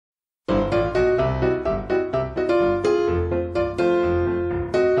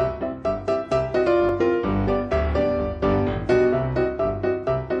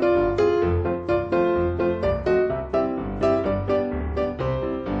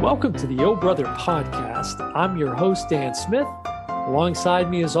Welcome to the Oh Brother podcast. I'm your host, Dan Smith. Alongside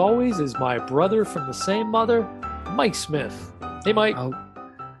me, as always, is my brother from the same mother, Mike Smith. Hey, Mike.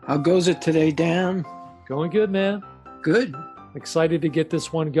 How goes it today, Dan? Going good, man. Good. Excited to get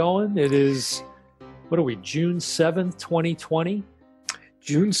this one going. It is, June 7th, 2020?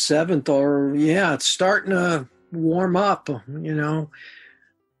 June 7th, it's starting to warm up, Yeah,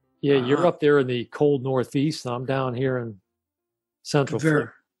 you're up there in the cold Northeast, and I'm down here in Central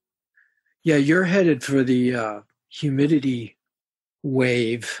Florida. Yeah, you're headed for the humidity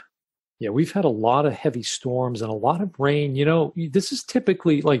wave. Yeah, we've had a lot of heavy storms and a lot of rain. This is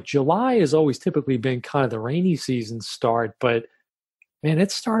typically, like, July has always typically been kind of the rainy season start, but man,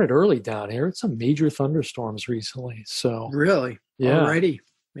 it started early down here. It's some major thunderstorms recently. So really? Yeah. Already?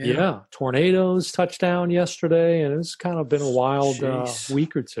 Yeah. Tornadoes touched down yesterday, and it's kind of been a wild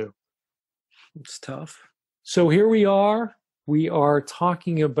week or two. It's tough. So here we are. We are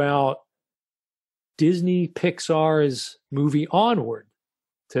talking about Disney Pixar's movie Onward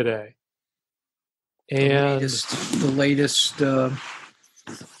today. And the latest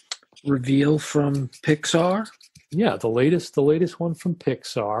reveal from Pixar. Yeah, the latest one from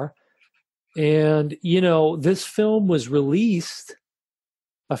Pixar. And, this film was released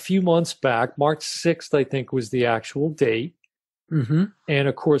a few months back. March 6th, I think, was the actual date. Mm-hmm. And,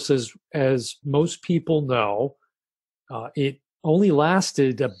 of course, as most people know, it only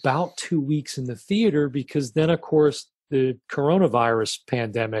lasted about 2 weeks in the theater because then, of course, the coronavirus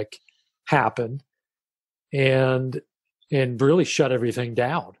pandemic happened and really shut everything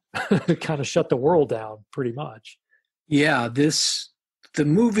down. It kind of shut the world down pretty much. Yeah, the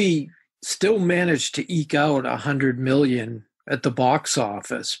movie still managed to eke out $100 million at the box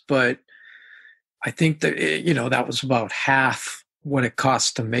office, but I think that that was about half what it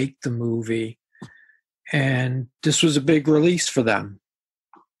cost to make the movie, and this was a big release for them.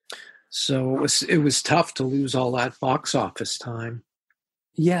 So it was tough to lose all that box office time.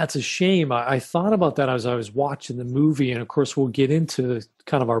 Yeah, it's a shame. I thought about that as I was watching the movie, and of course we'll get into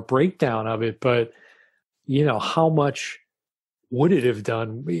kind of our breakdown of it, but how much would it have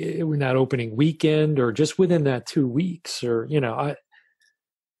done in that opening weekend or just within that 2 weeks? Or,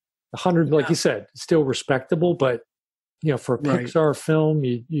 100, like you said, still respectable, but, for a Pixar film,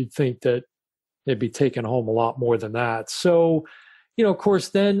 you'd think that they'd be taking home a lot more than that. So, of course,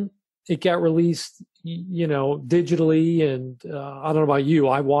 then it got released, digitally. And I don't know about you,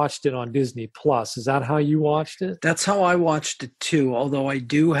 I watched it on Disney Plus. Is that how you watched it? That's how I watched it too, although I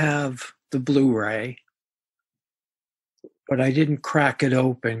do have the Blu-ray. But I didn't crack it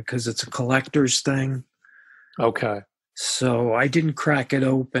open because it's a collector's thing. Okay. So I didn't crack it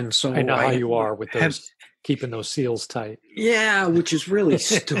open. So I know how you are with those, keeping those seals tight. Yeah, which is really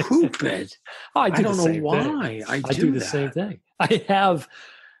stupid. I don't know why. I do the same thing. I have,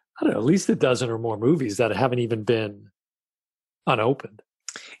 at least a dozen or more movies that haven't even been unopened.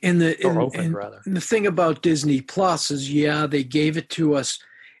 Opened, rather. And the thing about Disney Plus is, they gave it to us.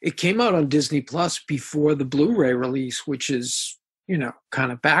 It came out on Disney Plus before the Blu-ray release, which is,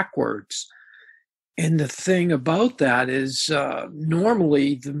 kind of backwards. And the thing about that is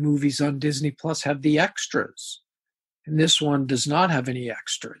normally the movies on Disney Plus have the extras. And this one does not have any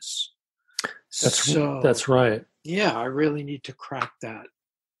extras. That's right. Yeah, I really need to crack that.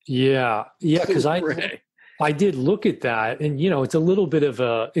 Yeah, because I did look at that, and it's a little bit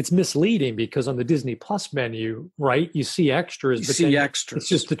of it's misleading because on the Disney Plus menu, right, you see extras, extras. It's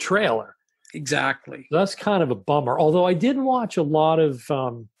just the trailer. Exactly. So that's kind of a bummer. Although I did watch a lot of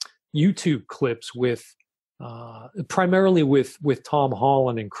YouTube clips with primarily with Tom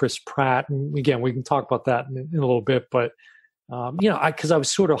Holland and Chris Pratt, and again, we can talk about that in a little bit. But because I was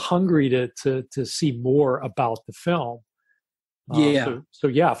sort of hungry to see more about the film. So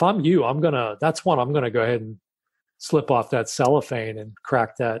if I'm you, that's one I'm gonna go ahead and slip off that cellophane and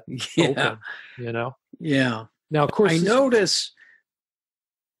crack that open, Yeah. Now, of course, I notice.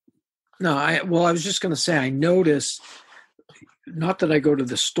 No, I was just going to say, I notice, not that I go to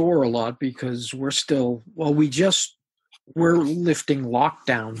the store a lot because we're lifting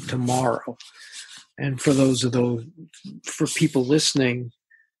lockdown tomorrow. And for for people listening,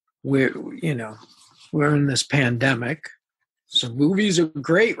 we're in this pandemic. So movies are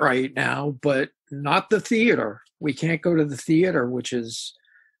great right now, but not the theater. We can't go to the theater, which is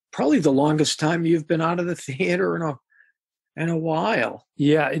probably the longest time you've been out of the theater in a while.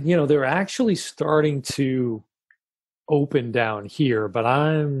 Yeah, they're actually starting to open down here, but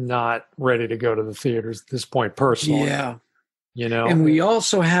I'm not ready to go to the theaters at this point personally. Yeah. And we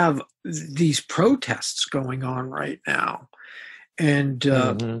also have these protests going on right now. And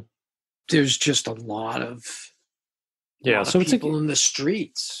there's just a lot of Yeah, so people in the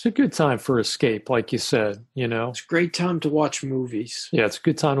streets. It's a good time for escape, like you said, It's a great time to watch movies. Yeah, it's a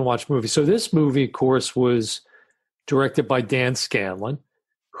good time to watch movies. So this movie, of course, was directed by Dan Scanlon,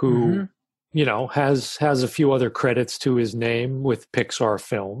 who, has a few other credits to his name with Pixar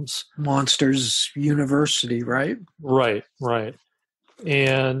films. Monsters University, right? Right.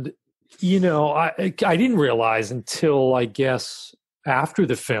 And, I didn't realize until, I guess, after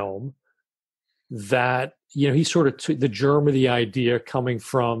the film that, he sort of took the germ of the idea coming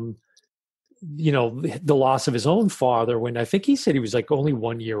from, the loss of his own father when I think he said he was like only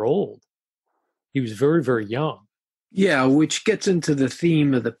 1 year old. He was very, very young. Yeah, which gets into the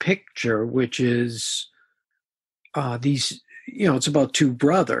theme of the picture, which is these, it's about two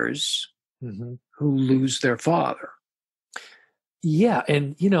brothers who lose their father. Yeah.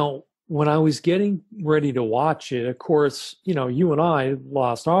 And, when I was getting ready to watch it, of course, you and I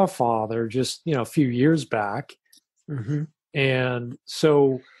lost our father just, a few years back. And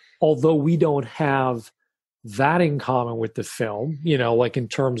so, although we don't have that in common with the film, like in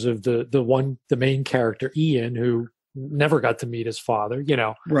terms of the main character, Ian, who never got to meet his father,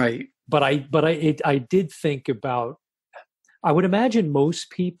 Right. But I did think about, I would imagine most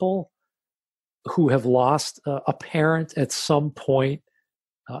people who have lost a parent at some point,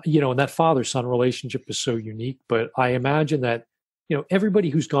 and that father-son relationship is so unique, but I imagine that, everybody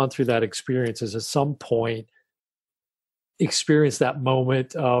who's gone through that experience has at some point experienced that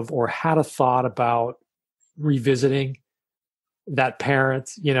moment of, or had a thought about revisiting that parent,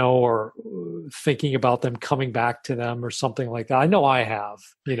 or thinking about them coming back to them or something like that. I know I have,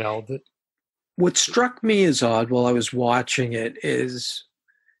 that. What struck me as odd while I was watching it is,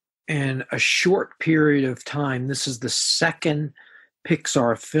 in a short period of time, this is the second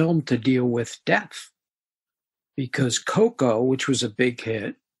Pixar film to deal with death, because Coco, which was a big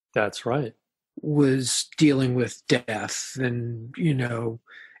hit, That's right, was dealing with death and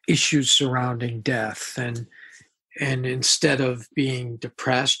issues surrounding death, and instead of being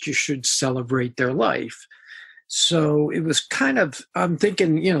depressed, you should celebrate their life. So it was kind of, I'm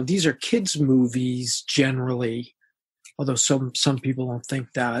thinking, these are kids movies generally, although some people don't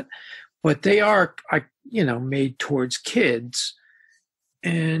think that, but they are made towards kids.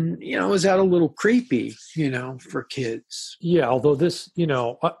 And, is that a little creepy, for kids? Yeah, although this,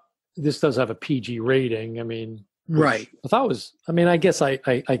 this does have a PG rating. I mean, right. I thought it was, I guess I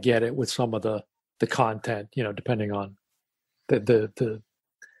get it with some of the content, depending on the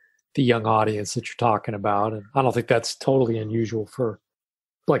young audience that you're talking about. And I don't think that's totally unusual for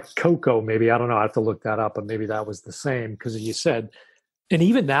like Coco, maybe. I don't know. I have to look that up, but maybe that was the same because you said, and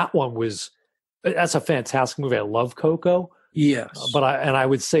even that one that's a fantastic movie. I love Coco. Yes. But I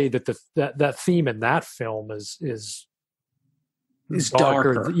would say that that theme in that film is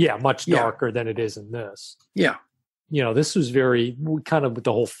darker. Yeah, much darker than it is in this. Yeah. This was very kind of with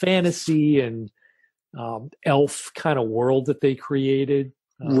the whole fantasy and elf kind of world that they created.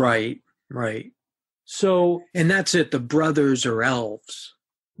 Right. So, and that's it. The brothers are elves.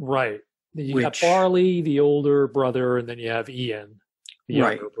 Right. You got Barley, the older brother, and then you have Ian, the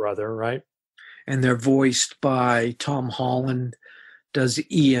younger brother, right? And they're voiced by Tom Holland, does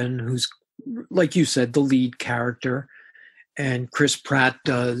Ian, who's, like you said, the lead character. And Chris Pratt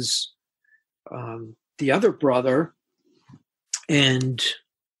does the other brother. And,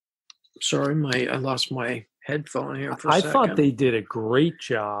 sorry, I lost my headphone here for a second. I thought they did a great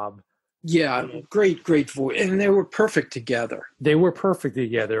job. Yeah, great voice. And they were perfect together. They were perfect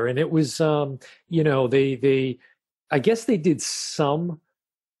together. And it was, they I guess they did some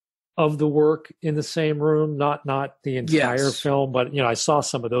of the work in the same room, not the entire film, but I saw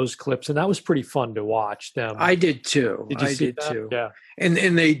some of those clips, and that was pretty fun to watch them. I did too. I did too. Yeah, and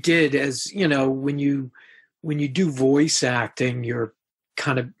they did, as when you do voice acting, you're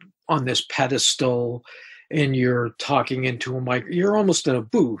kind of on this pedestal, and you're talking into a mic. You're almost in a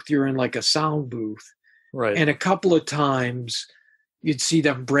booth. You're in like a sound booth, right? And a couple of times, you'd see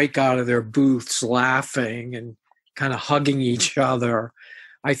them break out of their booths laughing and kind of hugging each other.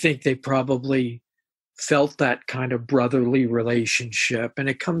 I think they probably felt that kind of brotherly relationship, and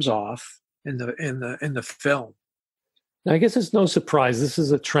it comes off in the film. Now, I guess it's no surprise this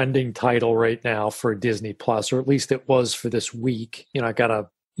is a trending title right now for Disney Plus, or at least it was for this week. I got a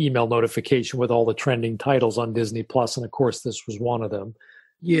email notification with all the trending titles on Disney Plus, and of course, this was one of them.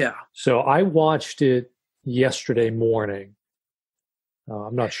 Yeah. So I watched it yesterday morning.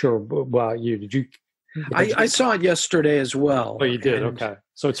 I'm not sure about you. Did you? I saw it yesterday as well. Oh, you did? Okay.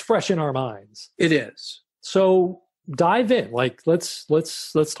 So it's fresh in our minds. It is. So dive in. Like, let's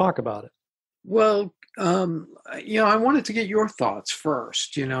talk about it. Well, I wanted to get your thoughts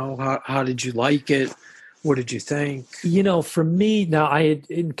first. How did you like it? What did you think? For me, now I had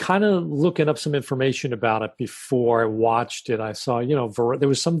in kind of looking up some information about it before I watched it. I saw, there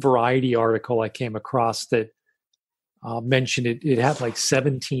was some Variety article I came across that mentioned it had like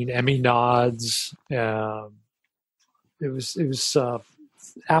 17 Emmy nods. It was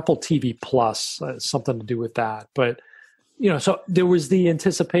Apple TV Plus, something to do with that. But so there was the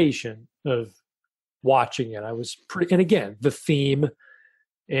anticipation of watching it. I was pretty, and again, the theme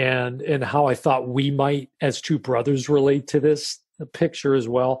and how I thought we might, as two brothers, relate to this picture as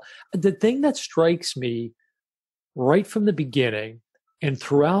well. The thing that strikes me right from the beginning and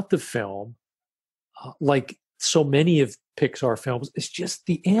throughout the film, like so many of Pixar films, is just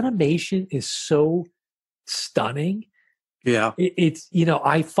the animation is so stunning. Yeah. It's,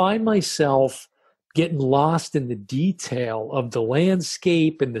 I find myself getting lost in the detail of the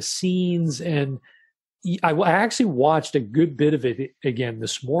landscape and the scenes. And I actually watched a good bit of it again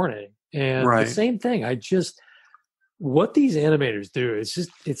this morning. And Right. the same thing, what these animators do is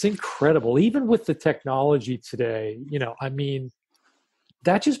it's incredible. Even with the technology today,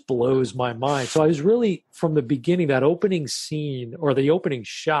 that just blows my mind. So I was really, from the beginning, that opening scene or the opening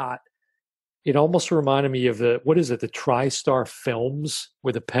shot, it almost reminded me of the TriStar films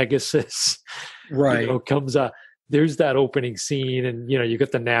where the Pegasus Right. comes out. There's that opening scene, and you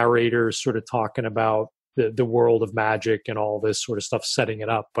get the narrator sort of talking about the world of magic and all this sort of stuff, setting it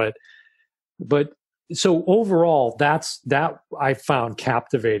up. But so overall, that I found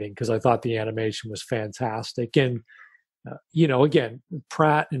captivating because I thought the animation was fantastic. And again,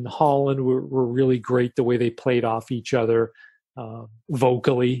 Pratt and Holland were really great the way they played off each other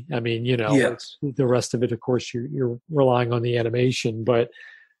vocally. I mean, Yes. the rest of it, of course, you're relying on the animation, but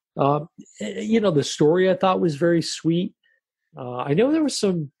the story I thought was very sweet. I know there was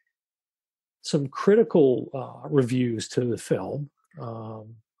some critical reviews to the film,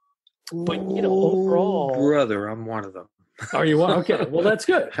 but overall, brother, I'm one of them. Are you one? Okay, well that's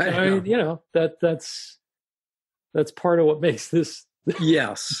good. I mean, that's part of what makes this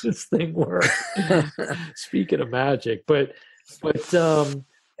Yes this thing work. Speaking of magic, but if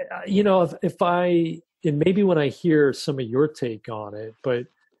I, and maybe when I hear some of your take on it, but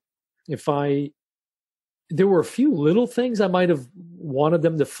there were a few little things I might have wanted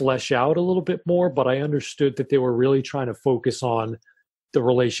them to flesh out a little bit more, but I understood that they were really trying to focus on the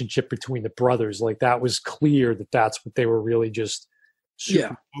relationship between the brothers. Like that was clear that that's what they were really just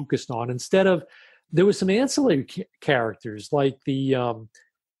super focused on. Instead of, there was some ancillary characters like the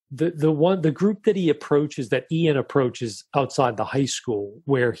group that Ian approaches outside the high school,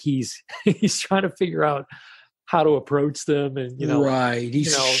 where he's trying to figure out how to approach them, and right,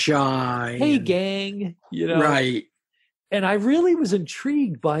 he's shy. Hey, gang, right. And I really was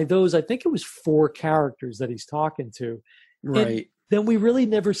intrigued by those. I think it was 4 characters that he's talking to, right? And then we really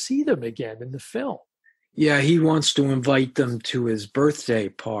never see them again in the film. Yeah, he wants to invite them to his birthday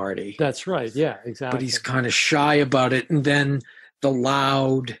party. That's right. Yeah, exactly. But he's kind of shy about it. And then the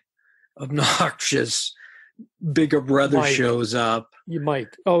loud, obnoxious bigger brother Mike shows up.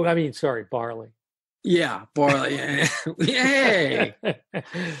 Mike. Oh, I mean, sorry, Barley. Yeah, Barley. Hey,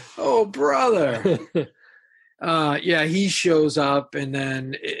 oh, brother. He shows up, and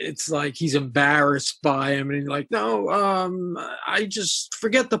then it's like he's embarrassed by him, and he's like, no, I just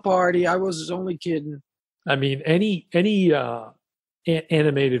forget the party. I was only kidding. I mean, any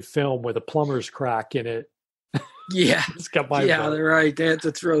animated film with a plumber's crack in it. Yeah. It's got my vote. They're right. They had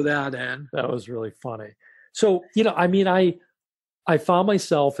to throw that in. That was really funny. So, I mean, I found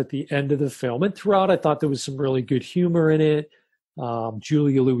myself at the end of the film, and throughout I thought there was some really good humor in it.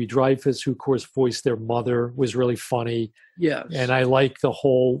 Julia Louis-Dreyfus, who of course voiced their mother, was really funny. Yes. And I like the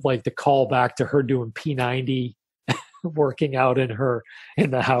whole, like the callback to her doing P90, working out in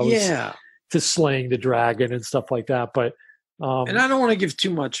the house. Yeah. To slaying the dragon and stuff like that. But and I don't want to give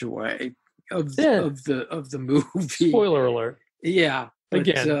too much away of the movie. Spoiler alert. Yeah. But,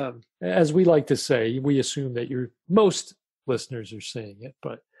 again, as we like to say, we assume that most listeners are seeing it,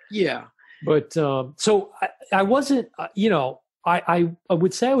 but yeah. But so I wasn't, I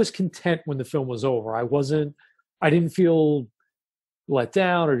would say I was content when the film was over. I didn't feel let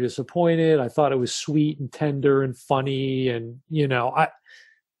down or disappointed. I thought it was sweet and tender and funny, and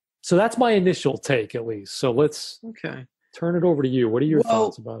so that's my initial take, at least. So let's turn it over to you. What are your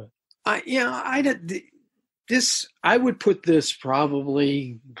thoughts about it? I would put this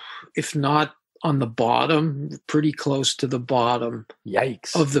probably, if not on the bottom, pretty close to the bottom.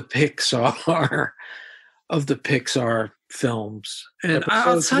 Yikes. Of the Pixar films. And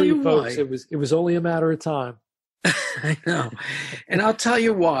I'll tell you folks, why. It was only a matter of time. I know. And I'll tell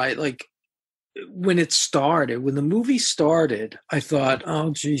you why. Like, when the movie started, I thought,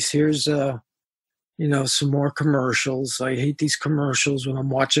 oh geez, here's some more commercials. I hate these commercials when I'm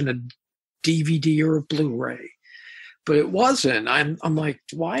watching a DVD or a Blu-ray. But it wasn't. I'm like,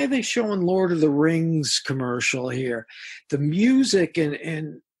 why are they showing Lord of the Rings commercial here? The music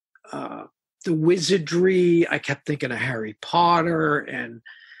and the wizardry, I kept thinking of Harry Potter, and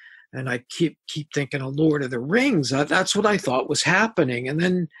I keep thinking of Lord of the Rings. That's what I thought was happening. And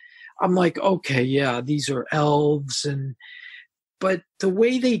then I'm like, okay, yeah, these are elves, but the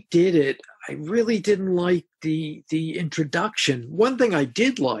way they did it, I really didn't like the introduction. One thing I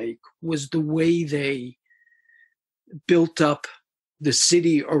did like was the way they built up the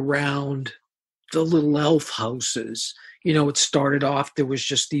city around the little elf houses. It started off, there was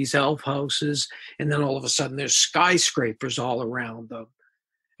just these elf houses, and then all of a sudden there's skyscrapers all around them.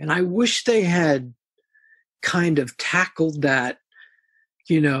 And I wish they had kind of tackled that,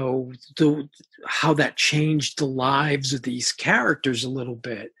 how that changed the lives of these characters a little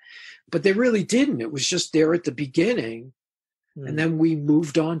bit. But they really didn't. It was just there at the beginning. And then we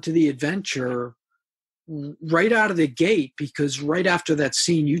moved on to the adventure right out of the gate, because right after that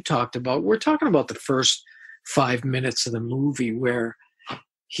scene you talked about, we're talking about the first 5 minutes of the movie where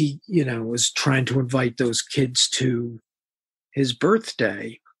he, was trying to invite those kids to his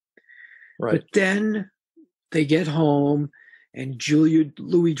birthday. Right. But then they get home and Julia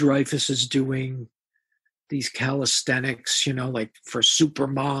Louis-Dreyfus is doing these calisthenics, like for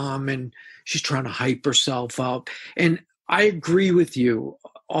Supermom, and she's trying to hype herself up. And I agree with you.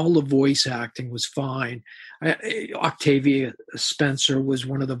 All the voice acting was fine. Octavia Spencer was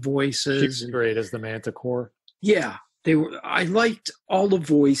one of the voices. She's great as the Manticore. Yeah, I liked all the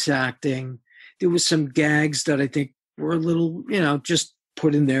voice acting. There was some gags that I think were a little, just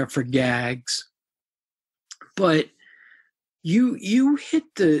put in there for gags. But you hit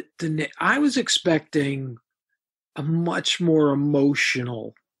I was expecting a much more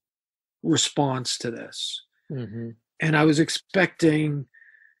emotional response to this. Mm-hmm. And I was expecting,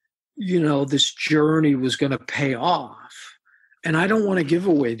 this journey was going to pay off. And I don't want to give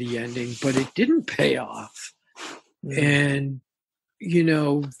away the ending, but it didn't pay off. Mm-hmm. And,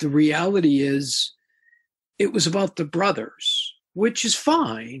 the reality is it was about the brothers, which is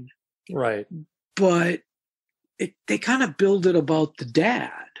fine. Right. But they kind of build it about the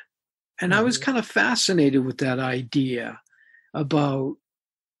dad. And I was kind of fascinated with that idea about,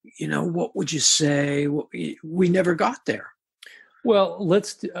 what would you say? We never got there. Well,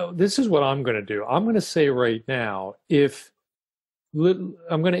 this is what I'm going to do. I'm going to say right now, I'm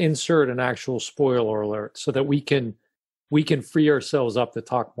going to insert an actual spoiler alert so that we can free ourselves up to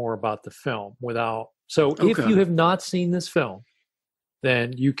talk more about the film without. So if you have not seen this film,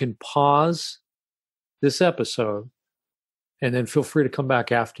 then you can pause this episode and then feel free to come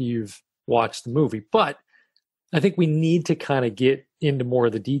back after you've watched the movie. But I think we need to kind of get into more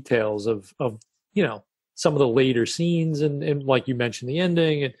of the details of some of the later scenes and like you mentioned, the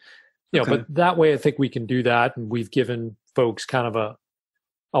ending, and but that way I think we can do that, and we've given folks kind of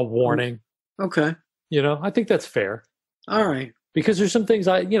a warning. Okay. I think that's fair. All right. Because there's some things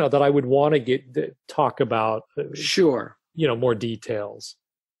that I would want to talk about. Sure. More details.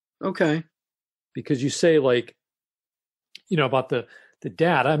 Okay. Because you say about the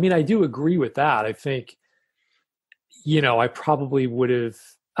dad. I mean, I do agree with that. I think, I probably would have,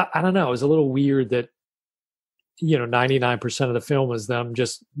 I don't know. It was a little weird that, 99% of the film is them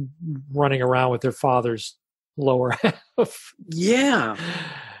just running around with their father's lower half. Yeah.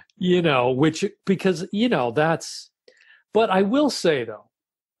 Because that's, but I will say though,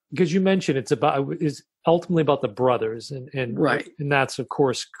 because you mentioned it's ultimately about the brothers and right. And that's of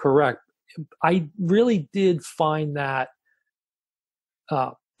course correct. I really did find that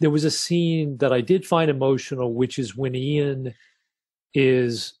there was a scene that I did find emotional, which is when Ian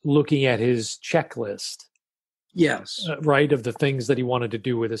is looking at his checklist. Yes. Right, of the things that he wanted to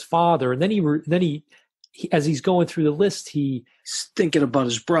do with his father. And then he as he's going through the list, he's thinking about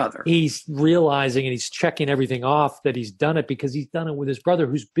his brother. He's realizing and he's checking everything off that he's done it because he's done it with his brother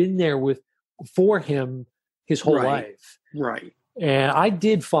who's been there for him his whole life. Right. And I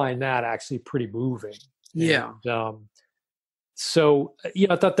did find that actually pretty moving. Yeah. And, so,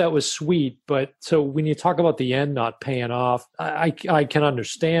 I thought that was sweet. But so when you talk about the end not paying off, I can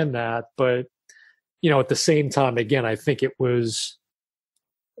understand that. But, at the same time, again, I think it was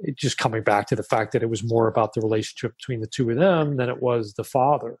just coming back to the fact that it was more about the relationship between the two of them than it was the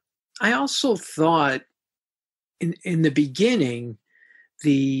father. I also thought in the beginning,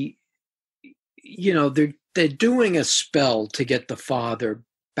 they're doing a spell to get the father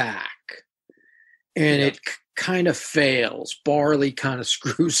back. And it kind of fails. Barley kind of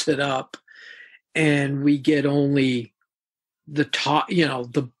screws it up. And we get only the top,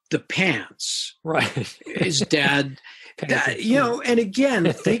 the the pants. Right. His dad, Pants and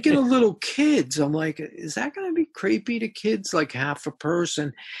again, thinking of little kids, I'm like, is that going to be creepy to kids? Like half a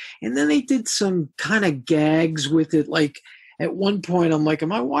person. And then they did some kind of gags with it. Like at one point, I'm like,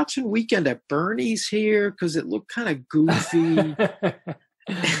 am I watching Weekend at Bernie's here? Because it looked kind of goofy.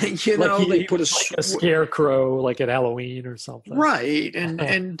 They put like a scarecrow, like at Halloween or something. Right.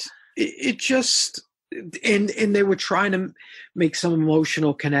 And it just, and they were trying to make some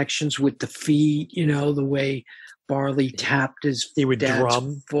emotional connections with the feet, the way Barley tapped his he would dad's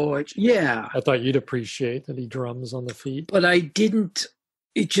drum foot. Yeah. I thought you'd appreciate that he drums on the feet. But I didn't,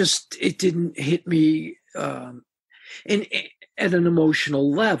 it didn't hit me and at an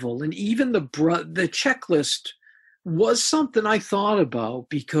emotional level. And even the checklist was something I thought about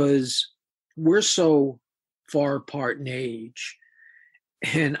because we're so far apart in age.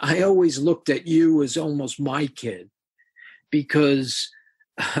 And I always looked at you as almost my kid because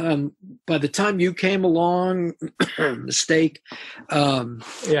by the time you came along, mistake.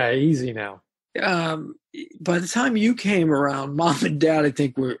 Yeah, easy now. By the time you came around, Mom and Dad, I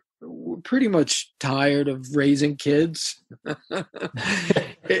think we're pretty much tired of raising kids.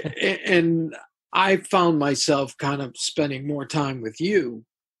 And I found myself kind of spending more time with you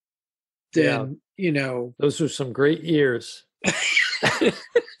than, Those were some great years.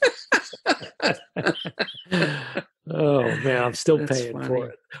 Oh man, I'm still paying for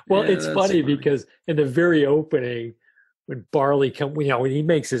it. Well, it's funny because in the very opening, when Barley when he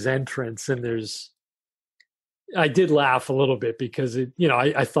makes his entrance, and I did laugh a little bit because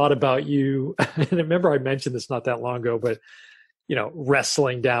I thought about you, and I remember I mentioned this not that long ago, but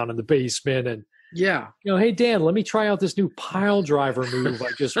wrestling down in the basement and. Yeah. Hey, Dan, let me try out this new pile driver move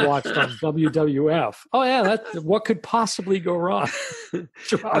I just watched on WWF. Oh, yeah, what could possibly go wrong?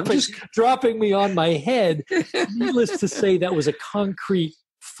 Dropping me on my head. Needless to say, that was a concrete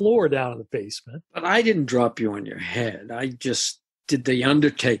floor down in the basement. But I didn't drop you on your head. I just did the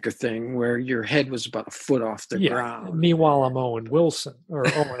Undertaker thing where your head was about a foot off the ground. Meanwhile, I'm Owen Wilson, or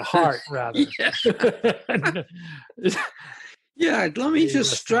Owen Hart, rather. Yeah, let me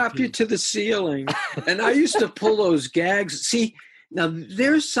just strap you to the ceiling. And I used to pull those gags. See, now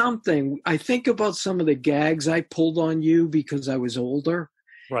there's something. I think about some of the gags I pulled on you because I was older.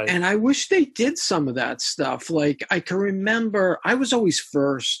 Right. And I wish they did some of that stuff. Like I can remember I was always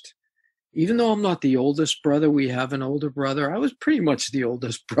first. Even though I'm not the oldest brother, we have an older brother. I was pretty much the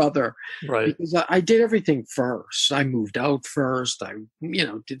oldest brother. Right. Because I did everything first. I moved out first. I,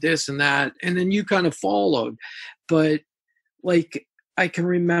 did this and that. And then you kind of followed. But like, I can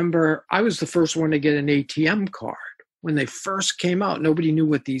remember I was the first one to get an ATM card. When they first came out, nobody knew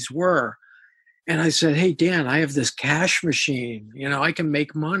what these were. And I said, hey, Dan, I have this cash machine. I can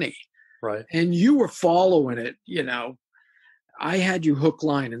make money. Right. And you were following it, I had you hook,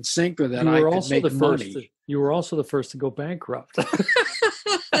 line, and sinker that I could make money. You were also the first to go bankrupt. I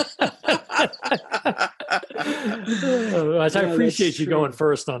appreciate you going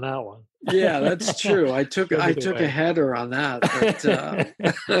first on that one. Yeah, that's true. I took a header on that. But,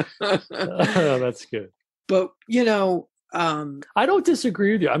 that's good. But I don't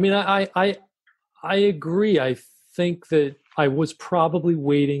disagree with you. I mean, I agree. I think that I was probably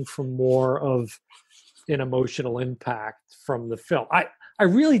waiting for more of an emotional impact from the film. I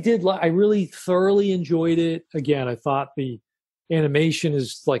really did. I really thoroughly enjoyed it. Again, I thought the animation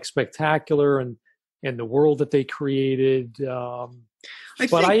is like spectacular, and the world that they created.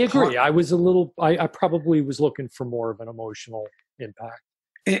 But I agree. I was I probably was looking for more of an emotional impact.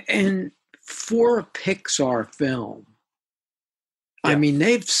 And for a Pixar film, I mean,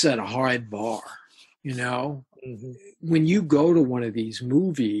 they've set a high bar, Mm-hmm. When you go to one of these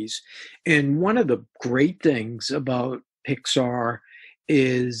movies, and one of the great things about Pixar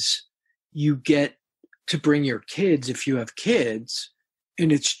is you get to bring your kids if you have kids,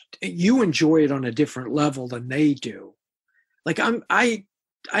 and you enjoy it on a different level than they do. Like I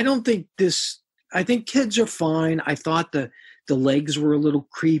don't think I think kids are fine. I thought the legs were a little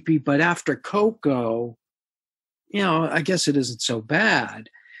creepy, but after Coco, I guess it isn't so bad.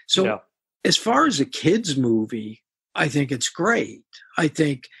 So as far as a kids movie, I think it's great. I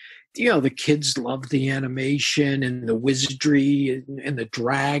think, the kids love the animation and the wizardry and the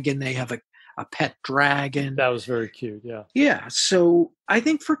dragon. They have a pet dragon. That was very cute. Yeah. Yeah. So I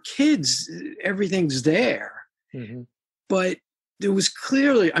think for kids, everything's there. Mm-hmm. But there was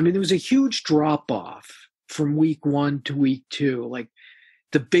there was a huge drop off from week 1 to week 2. Like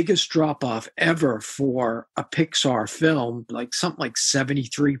the biggest drop off ever for a Pixar film, like something like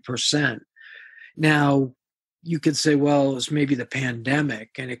 73%. Now, you could say, well, it was maybe the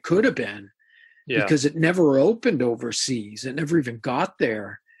pandemic, and it could have been because it never opened overseas. It never even got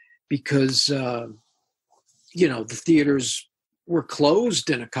there. because the theaters were closed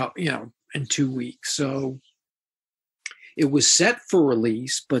in in 2 weeks. So it was set for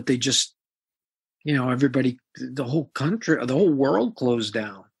release, but they just, everybody, the whole country, the whole world closed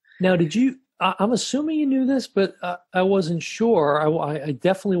down. Now, I'm assuming you knew this, but I wasn't sure. I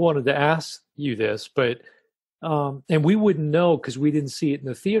definitely wanted to ask you this, but, and we wouldn't know because we didn't see it in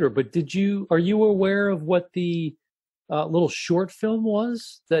the theater, but are you aware of what the little short film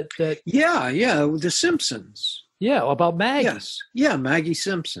was that? Yeah. The Simpsons. Yeah. About Maggie. Yes. Yeah. Maggie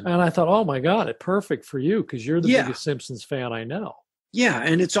Simpson. And I thought, oh my God, it's perfect for you because you're the biggest Simpsons fan I know. Yeah.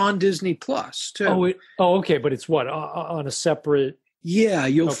 And it's on Disney Plus too. Okay. But it's what, on a separate. Yeah.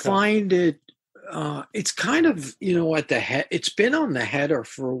 You'll find it. It's kind of, at the head, it's been on the header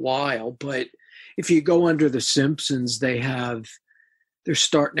for a while, but if you go under the Simpsons, they're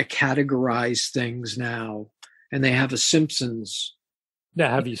starting to categorize things now, and they have a Simpsons.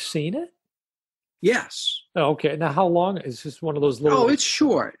 Now, have you seen it? Yes. Oh, okay. Now, how long is this one of those little? Oh, it's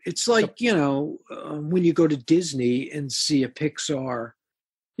short. It's like, when you go to Disney and see a Pixar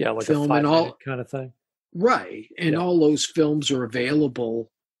like film a and all kind of thing. Right. And all those films are available.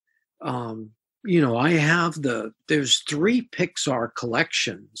 There's 3 Pixar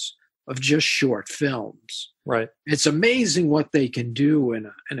collections of just short films. Right. It's amazing what they can do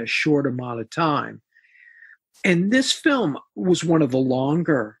in a short amount of time. And this film was one of the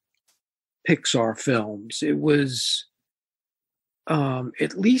longer Pixar films. It was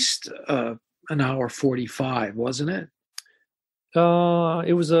at least an hour 45, wasn't it?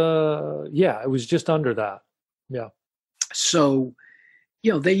 It was it was just under that. Yeah. So,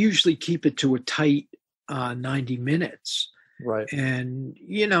 they usually keep it to a tight 90 minutes. Right. And,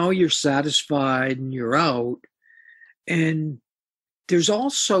 you're satisfied and you're out. And they're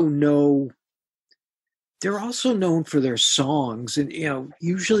also known for their songs. And,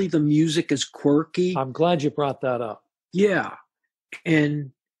 usually the music is quirky. I'm glad you brought that up. Yeah.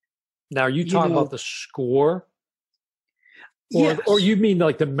 And now you talk about the score? Yes. Or you mean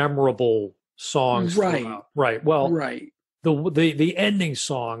like the memorable songs? Right. Right. Well, right. The ending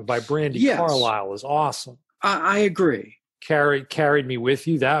song by Brandi Carlile is awesome. I agree. Carried Me With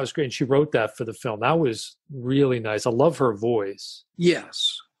You. That was great. And she wrote that for the film. That was really nice. I love her voice.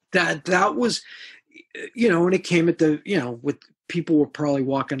 Yes. That was, when it came at the, with people were probably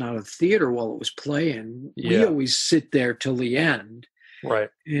walking out of the theater while it was playing. Yeah. We always sit there till the end. Right.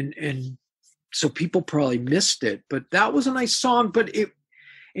 And so people probably missed it, but that was a nice song.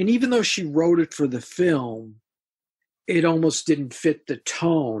 And even though she wrote it for the film, it almost didn't fit the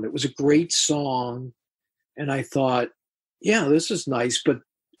tone. It was a great song. And I thought, yeah, this is nice, but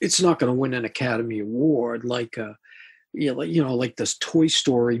it's not going to win an Academy Award like this Toy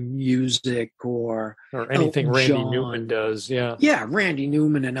Story music or anything Elton Randy John. Newman does. Yeah. Yeah. Randy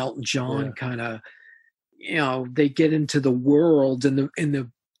Newman and Elton John kind of, they get into the world and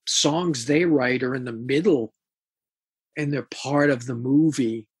the songs they write are in the middle and they're part of the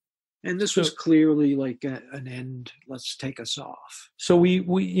movie. And this was clearly like an end. Let's take us off. So we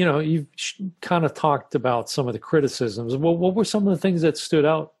you've kind of talked about some of the criticisms. What were some of the things that stood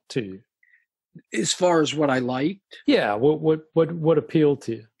out to you? As far as what I liked? Yeah. What appealed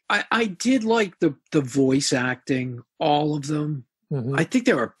to you? I did like the voice acting, all of them. Mm-hmm. I think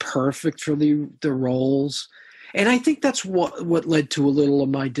they were perfect for the roles. And I think that's what led to a little of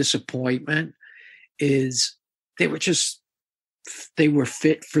my disappointment is they were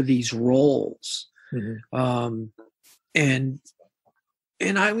fit for these roles. Mm-hmm. And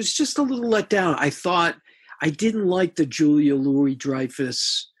I was just a little let down. I thought I didn't like the Julia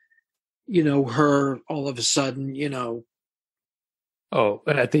Louis-Dreyfus, her all of a sudden, Oh,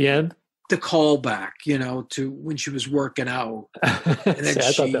 at the end? The callback, to when she was working out. And then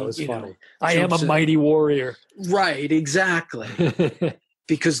I thought that was funny. I am a mighty warrior. Right, exactly.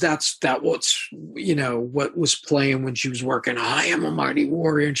 Because what was playing when she was working. I am a mighty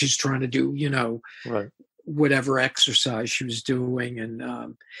warrior, and she's trying to do, right, whatever exercise she was doing. And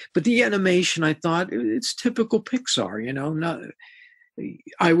but the animation, I thought it's typical Pixar.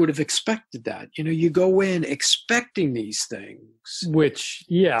 I would have expected that. You go in expecting these things. Which,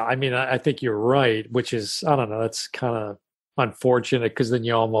 yeah, I mean, I think you're right. Which is, I don't know, that's kind of unfortunate because then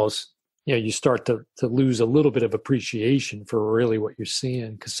you almost. You start to lose a little bit of appreciation for really what you're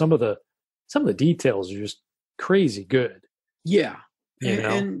seeing because some of the details are just crazy good. Yeah,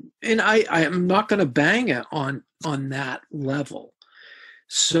 and I am not going to bang it on that level.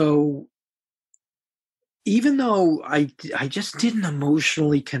 So even though I just didn't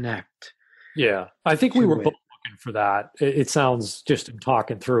emotionally connect. Yeah, I think we were both looking for that. It sounds, just in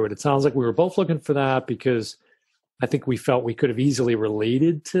talking through it, it sounds like we were both looking for that because I think we felt we could have easily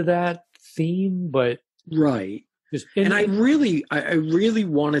related to that theme, but right. And I really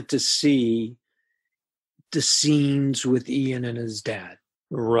wanted to see the scenes with Ian and his dad.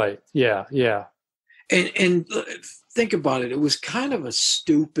 Right. Yeah. Yeah. And think about it. It was kind of a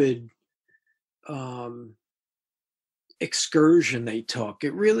stupid excursion they took.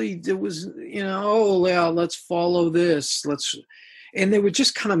 It was, oh yeah, let's follow this. And they would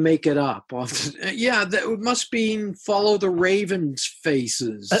just kind of make it up. Yeah, that must be follow the ravens'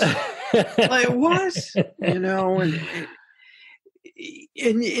 faces. Like what? And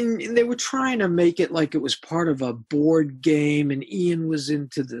they were trying to make it like it was part of a board game, and Ian was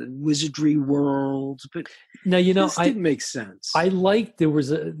into the wizardry world. But now this didn't make sense. I liked there was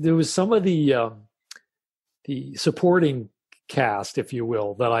some of the supporting cast, if you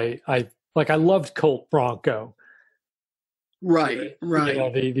will, that I like. I loved Colt Bronco. Right.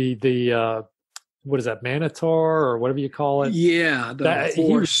 The what is that, Minotaur or whatever you call it? Yeah,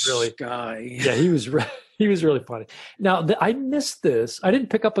 horse guy. Yeah, he was really funny. Now I missed this. I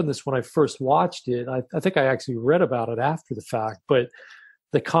didn't pick up on this when I first watched it. I think I actually read about it after the fact. But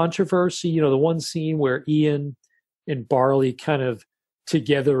the controversy, the one scene where Ian and Barley kind of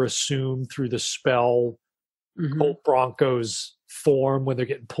together assume through the spell Colt Bronco's form when they're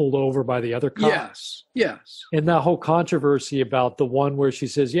getting pulled over by the other cops. Yes. And that whole controversy about the one where she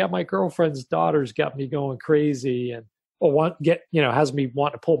says, "Yeah, my girlfriend's daughter's got me going crazy and has me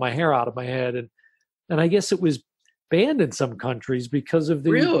wanting to pull my hair out of my head." And I guess it was banned in some countries because of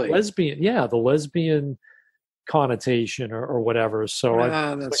the lesbian connotation or whatever. So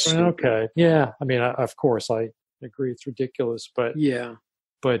that's like, okay, yeah. I mean, of course, I agree it's ridiculous, but yeah.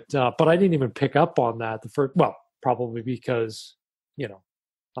 But I didn't even pick up on that the first. Well, probably because it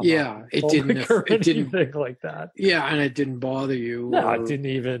didn't like that. Yeah, and it didn't bother you. No, I didn't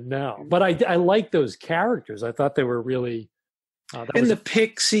even know. But I like those characters. I thought they were really. The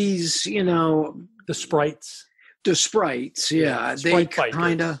pixies, the sprites. The sprites, yeah, they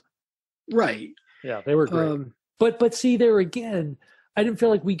kind of right. Yeah, they were great. But see, there again, I didn't feel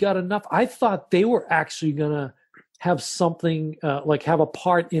like we got enough. I thought they were actually gonna have something have a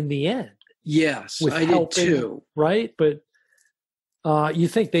part in the end. Yes, I did too. Right, but you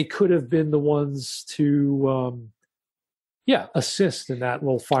think they could have been the ones to, assist in that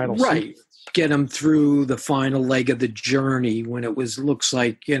little final right. sequence. Get them through the final leg of the journey when it looks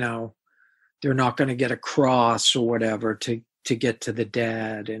like they're not going to get across or whatever to get to the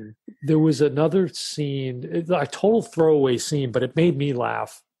dad. And there was another scene, a total throwaway scene, but it made me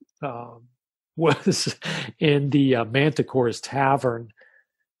laugh. Was in the Manticore's tavern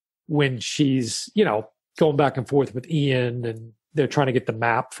when she's, going back and forth with Ian and they're trying to get the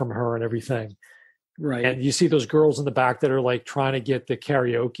map from her and everything. Right. And you see those girls in the back that are like trying to get the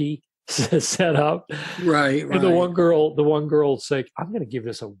karaoke set up. Right. And the one girl's like, "I'm going to give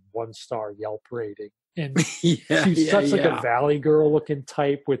this a 1-star Yelp rating." And she's such like a Valley Girl looking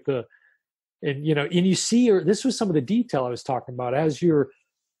type and you see her. This was some of the detail I was talking about as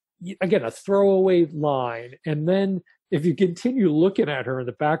again, a throwaway line. And then if you continue looking at her in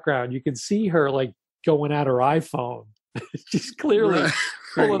the background, you can see her like going at her iPhone. She's clearly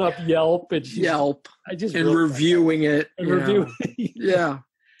pulling up Yelp and reviewing it. Yeah.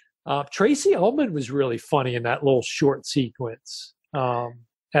 Tracy Ullman was really funny in that little short sequence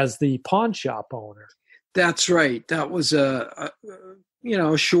as the pawn shop owner. That's right. That was a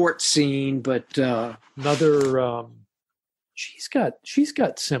short scene, but another. She's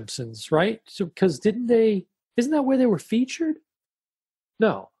got Simpsons, right? So because isn't that where they were featured?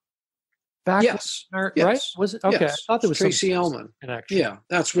 No. Yes. Right? Was it? Okay. Yes. I thought there was Tracy Ullman. Yeah.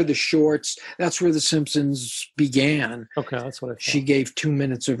 That's where that's where the Simpsons began. Okay. That's what I thought. She gave 2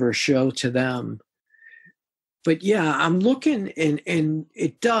 minutes of her show to them. But yeah, I'm looking and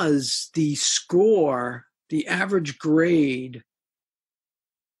it does the score, the average grade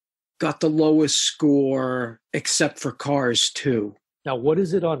got the lowest score except for Cars 2. Now, what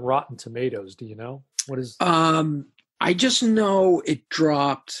is it on Rotten Tomatoes? Do you know? What is? I just know it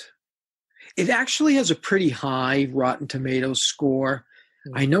dropped. It actually has a pretty high Rotten Tomatoes score.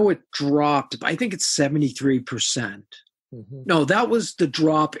 Mm-hmm. I know it dropped. I think it's 73%. Mm-hmm. No, that was the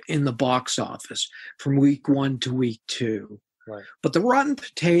drop in the box office from week 1 to week 2. Right. But the Rotten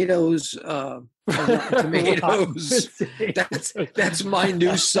Tomatoes, that's my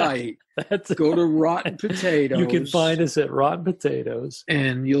new site. Go to Rotten Potatoes. You can find us at Rotten Potatoes,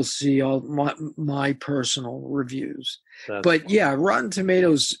 and you'll see all my personal reviews. But yeah, Rotten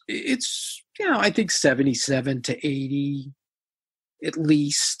Tomatoes, it's I think 77 to 80 at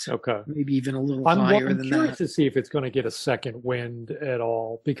least. Okay, maybe even a little higher than that. I'm curious to see if it's going to get a second wind at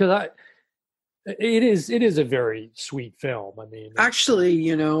all, because It is a very sweet film. I mean,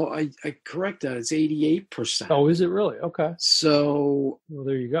 Actually, I correct that. It's 88%. oh, is it really? Okay. So Well,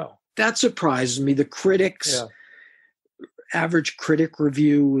 there you go. that surprises me. The critics, average critic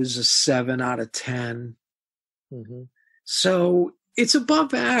review was a 7 out of 10. Mm-hmm. So it's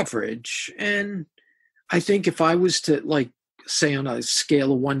above average. And I think if I was to, like, say on a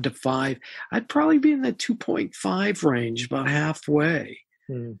scale of 1 to 5, I'd probably be in the 2.5 range, about halfway,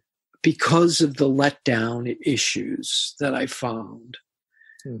 because of the letdown issues that I found.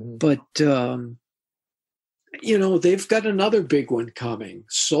 Mm-hmm. But, they've got another big one coming.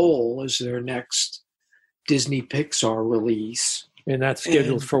 Soul is their next Disney Pixar release. And that's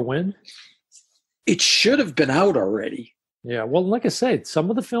scheduled for when? It should have been out already. Yeah, well, like I said, some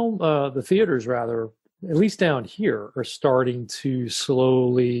of the theaters, rather, at least down here, are starting to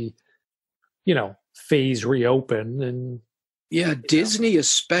slowly, phase reopen. And yeah, Disney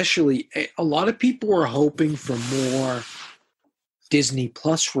especially. A lot of people were hoping for more Disney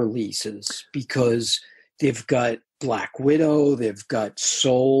Plus releases because they've got Black Widow, they've got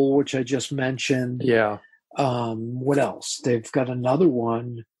Soul, which I just mentioned. Yeah. What else? They've got another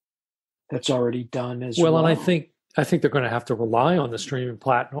one that's already done as well. Well, and I think they're going to have to rely on the streaming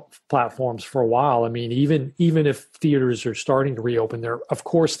platforms for a while. I mean, even if theaters are starting to reopen, of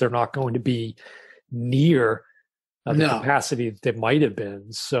course they're not going to be near the capacity that they might have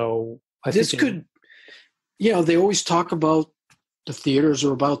been. So they always talk about the theaters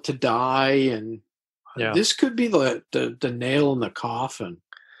are about to die, and this could be the nail in the coffin.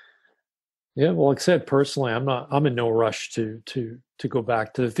 Yeah, well, like I said, personally, I'm in no rush to go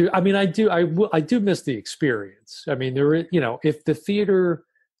back to the theater. I mean, I do miss the experience. I mean, if the theater,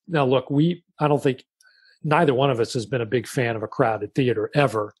 now look, I don't think neither one of us has been a big fan of a crowded theater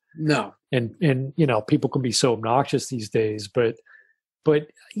ever. No. And people can be so obnoxious these days, but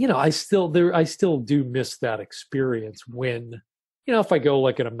I still do miss that experience when, if I go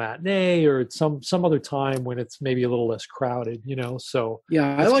like at a matinee or at some other time when it's maybe a little less crowded, so.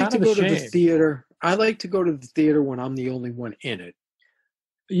 Yeah, I like to go to the theater. I like to go to the theater when I'm the only one in it.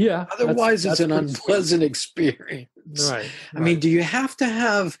 Yeah. Otherwise, it's an unpleasant experience. Right. I mean, do you have to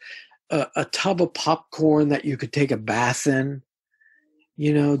have a tub of popcorn that you could take a bath in?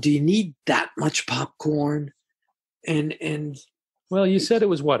 Do you need that much popcorn? And well, you said it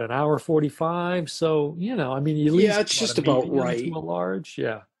was what, an hour 45. So, I mean, at least it's just about right. To a large,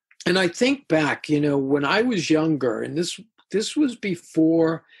 yeah. And I think back, when I was younger, and this was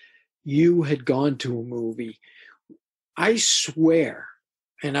before you had gone to a movie. I swear,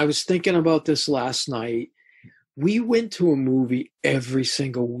 and I was thinking about this last night, we went to a movie every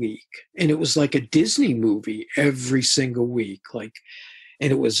single week, and it was like a Disney movie every single week,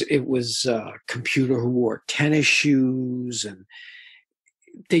 and it was a computer who wore tennis shoes, and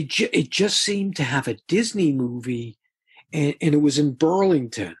it just seemed to have a Disney movie, and it was in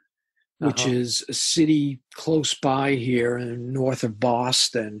Burlington, which is a city close by here in north of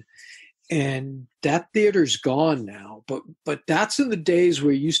Boston. And that theater's gone now, but that's in the days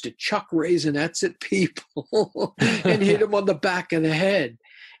where you used to chuck raisinets at people and hit them on the back of the head.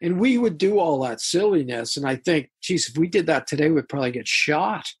 And we would do all that silliness. And I think, geez, if we did that today, we'd probably get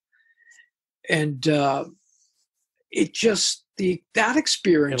shot. And that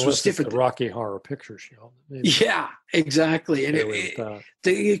experience was different. The Rocky Horror Picture Show. Maybe. Yeah, exactly. And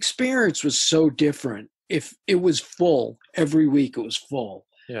the experience was so different. If it was full, every week it was full.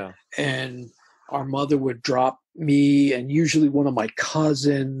 Yeah. And our mother would drop me and usually one of my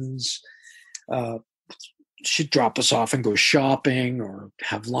cousins. She'd drop us off and go shopping or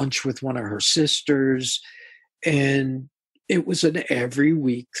have lunch with one of her sisters. And it was an every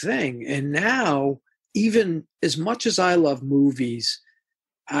week thing. And now, even as much as I love movies,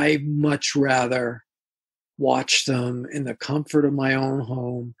 I much rather watch them in the comfort of my own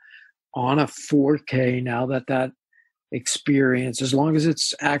home on a 4K now that experience, as long as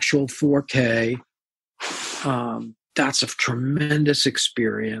it's actual 4K, that's a tremendous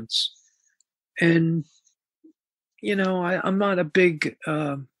experience. And, I'm not a big,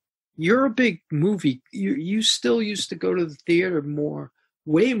 you're a big movie. You still used to go to the theater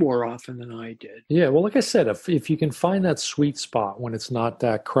way more often than I did. Yeah. Well, like I said, if you can find that sweet spot when it's not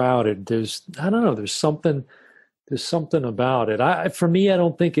that crowded, there's something about it. For me, I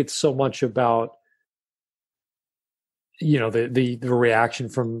don't think it's so much about, the reaction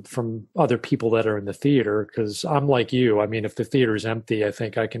from other people that are in the theater, because I'm like you. I mean, if the theater's empty, I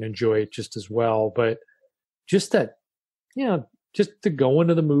think I can enjoy it just as well. But just that, just to go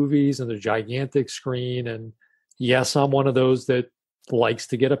into the movies and the gigantic screen. And yes, I'm one of those that likes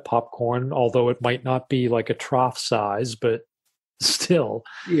to get a popcorn, although it might not be like a trough size, but still.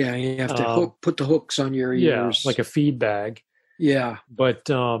 Yeah, you have to put the hooks on your ears. Yeah, like a feed bag. Yeah. But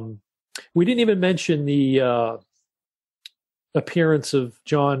we didn't even mention the appearance of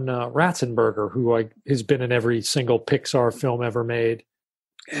John Ratzenberger, who has been in every single Pixar film ever made.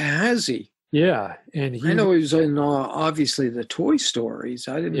 Has he? Yeah, and I know he was in obviously the Toy Stories.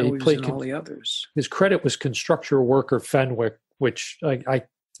 I didn't know he was in all the others. His credit was constructor worker Fenwick, which I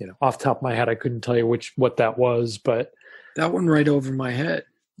off the top of my head I couldn't tell you what that was, but that one right over my head.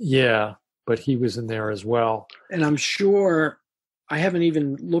 Yeah, but he was in there as well. And I'm sure I haven't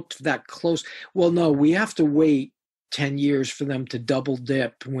even looked that close. Well, no, we have to wait 10 years for them to double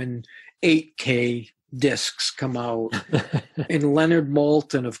dip when 8K discs come out. And Leonard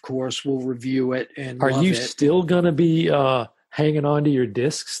Maltin, of course, will review it and Are love you it. still going to be hanging on to your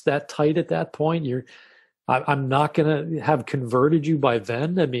discs that tight at that point? I'm not going to have converted you by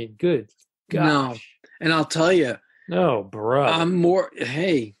then. I mean, good gosh. No. And I'll tell you, no, bro. I'm more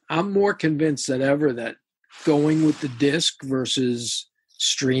convinced than ever that going with the disc versus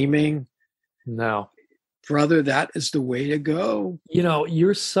streaming. No. Brother, that is the way to go.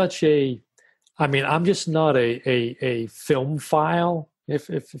 You're such I'm just not a film file, if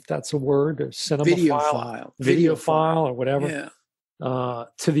that's a word, or cinema video file or whatever. Yeah.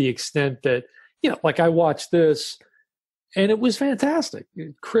 To the extent that, like I watched this and it was fantastic.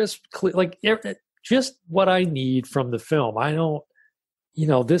 Crisp, clear, like just what I need from the film. I don't,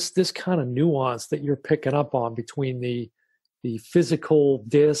 this kind of nuance that you're picking up on between the physical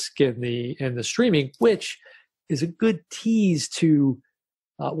disc and the streaming, which is a good tease to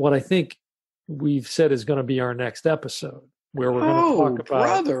what I think we've said is going to be our next episode, where we're going to talk about.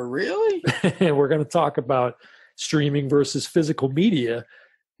 Brother, really? We're going to talk about streaming versus physical media,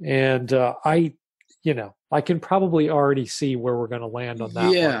 and I can probably already see where we're going to land on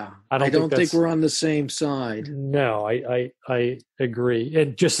that. Yeah, one. I don't think we're on the same side. No, I agree,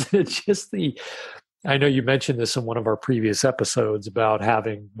 and just the. I know you mentioned this in one of our previous episodes about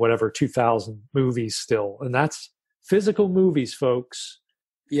having whatever 2,000 movies still, and that's physical movies, folks.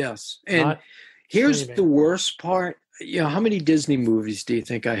 Yes, and here's streaming. The worst part. How many Disney movies do you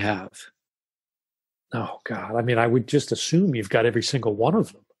think I have? Oh God, I would just assume you've got every single one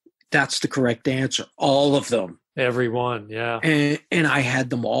of them. That's the correct answer. All of them. Every one, yeah. And I had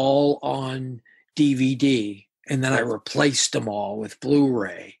them all on DVD, and then I replaced them all with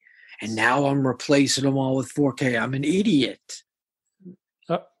Blu-ray. And now I'm replacing them all with 4K. I'm an idiot.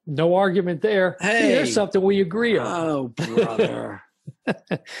 No argument there. Hey, there's something we agree on. Oh, brother.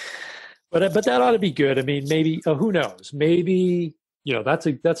 But that ought to be good. Maybe who knows? Maybe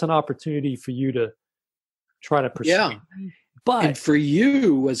that's an opportunity for you to try to pursue. Yeah. And for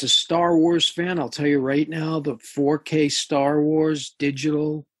you as a Star Wars fan, I'll tell you right now, the 4K Star Wars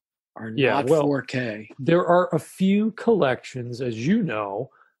digital are not 4K. There are a few collections, as you know,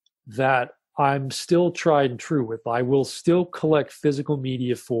 that I'm still tried and true with. I will still collect physical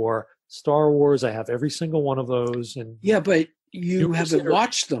media for Star Wars. I have every single one of those. And yeah, but you haven't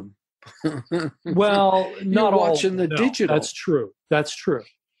watched them. Well, not all. Watching the digital. That's true. But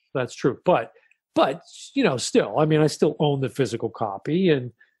still, I still own the physical copy,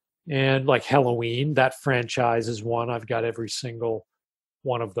 and like Halloween, that franchise is one I've got every single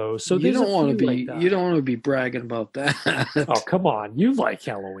one of those. So you don't want to be bragging about that. Oh, come on. You like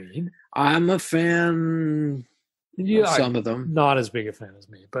Halloween. I'm a fan of some of them. Not as big a fan as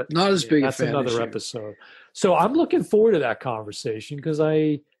me, but not as big a that's fan. That's another episode. So I'm looking forward to that conversation, because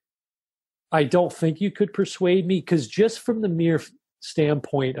I don't think you could persuade me, because just from the mere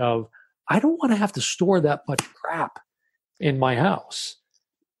standpoint of, I don't want to have to store that much crap in my house.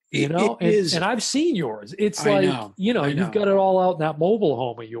 And I've seen yours. It's you've got it all out in that mobile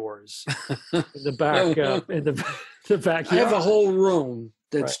home of yours in the back, in the backyard. I have a whole room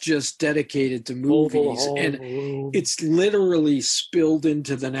that's just dedicated to movies, and it's literally spilled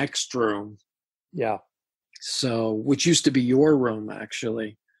into the next room. Yeah. So, which used to be your room,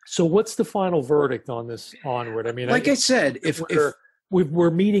 actually. So, what's the final verdict on this Onward? I said, if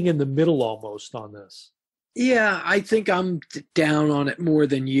we're meeting in the middle almost on this. Yeah, I think I'm down on it more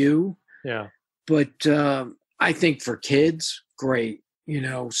than you. Yeah. But I think for kids, great.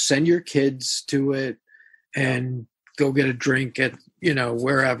 Send your kids to it and go get a drink at,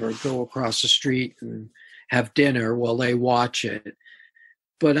 wherever. Go across the street and have dinner while they watch it.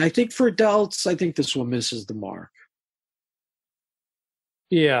 But I think for adults, I think this one misses the mark.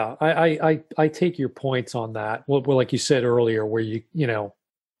 Yeah, I take your points on that. Well, like you said earlier, where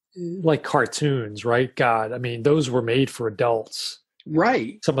like cartoons, right? God, those were made for adults.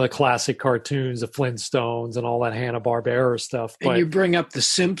 Right. Some of the classic cartoons, the Flintstones and all that Hanna-Barbera stuff. And you bring up The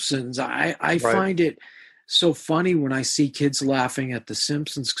Simpsons. I find it so funny when I see kids laughing at The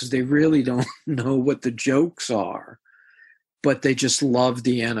Simpsons because they really don't know what the jokes are, but they just love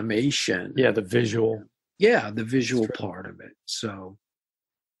the animation. Yeah, the visual. Yeah, the visual part of it. So,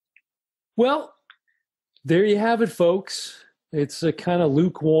 well, there you have it, folks. It's a kind of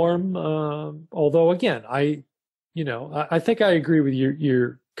lukewarm. Although, again, I think I agree with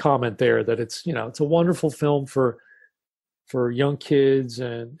your comment there that it's a wonderful film for young kids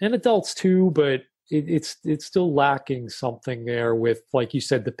and adults too, but it's still lacking something there with, like you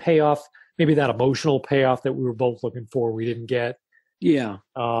said, the payoff, maybe that emotional payoff that we were both looking for, we didn't get. Yeah.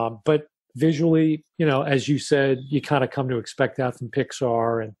 But visually, as you said, you kind of come to expect that from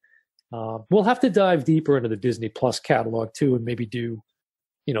Pixar, and we'll have to dive deeper into the Disney Plus catalog too, and maybe do,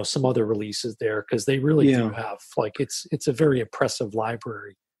 some other releases there, because they really do have, like, it's a very impressive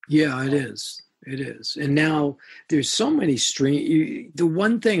library. Yeah, it is. It is. And now there's so many the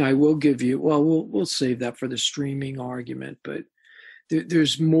one thing I will give you, well, we'll save that for the streaming argument, but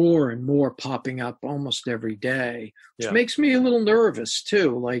there's more and more popping up almost every day, which makes me a little nervous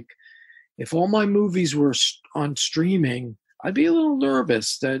too. Like, if all my movies were on streaming, I'd be a little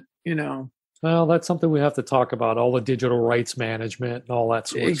nervous that, Well, that's something we have to talk about, all the digital rights management and all that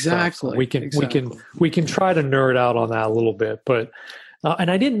sort of stuff. So we can try to nerd out on that a little bit, but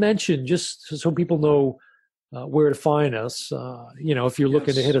and I didn't mention, just so people know where to find us. If you're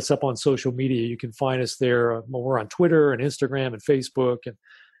looking to hit us up on social media, you can find us there. We're on Twitter and Instagram and Facebook,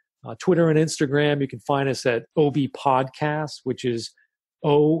 and Twitter and Instagram. You can find us at OB Podcast, which is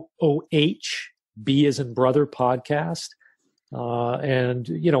OOH, B as in brother, podcast. And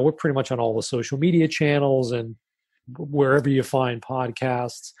we're pretty much on all the social media channels and wherever you find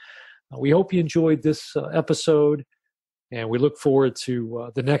podcasts. We hope you enjoyed this episode, and we look forward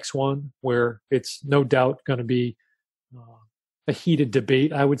to the next one, where it's no doubt going to be a heated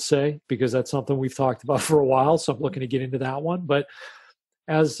debate, I would say, because that's something we've talked about for a while. So I'm looking to get into that one. But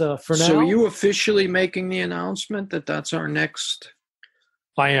as for now, so are you officially making the announcement that that's our next?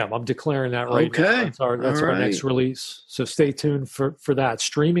 I am. I'm declaring that right now. That's our next release. So stay tuned for that.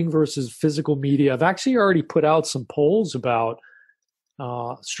 Streaming versus physical media. I've actually already put out some polls about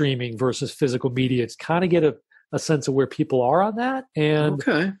streaming versus physical media. It's kind of get a sense of where people are on that. And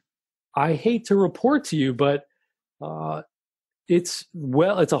I hate to report to you, but it's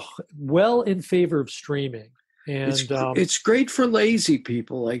in favor of streaming. And it's great for lazy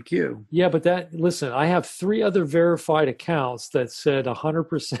people like you. Yeah, but listen, I have 3 other verified accounts that said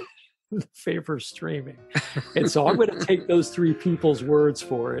 100% favor streaming. And so I'm going to take those 3 people's words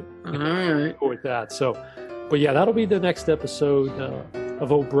for it. All right. Go with that. So, but yeah, that'll be the next episode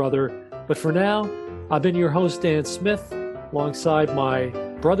of Oh Brother. But for now, I've been your host, Dan Smith, alongside my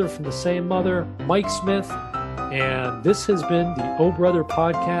brother from the same mother, Mike Smith. And this has been the Oh Brother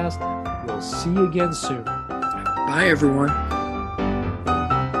Podcast. We'll see you again soon. Bye, everyone.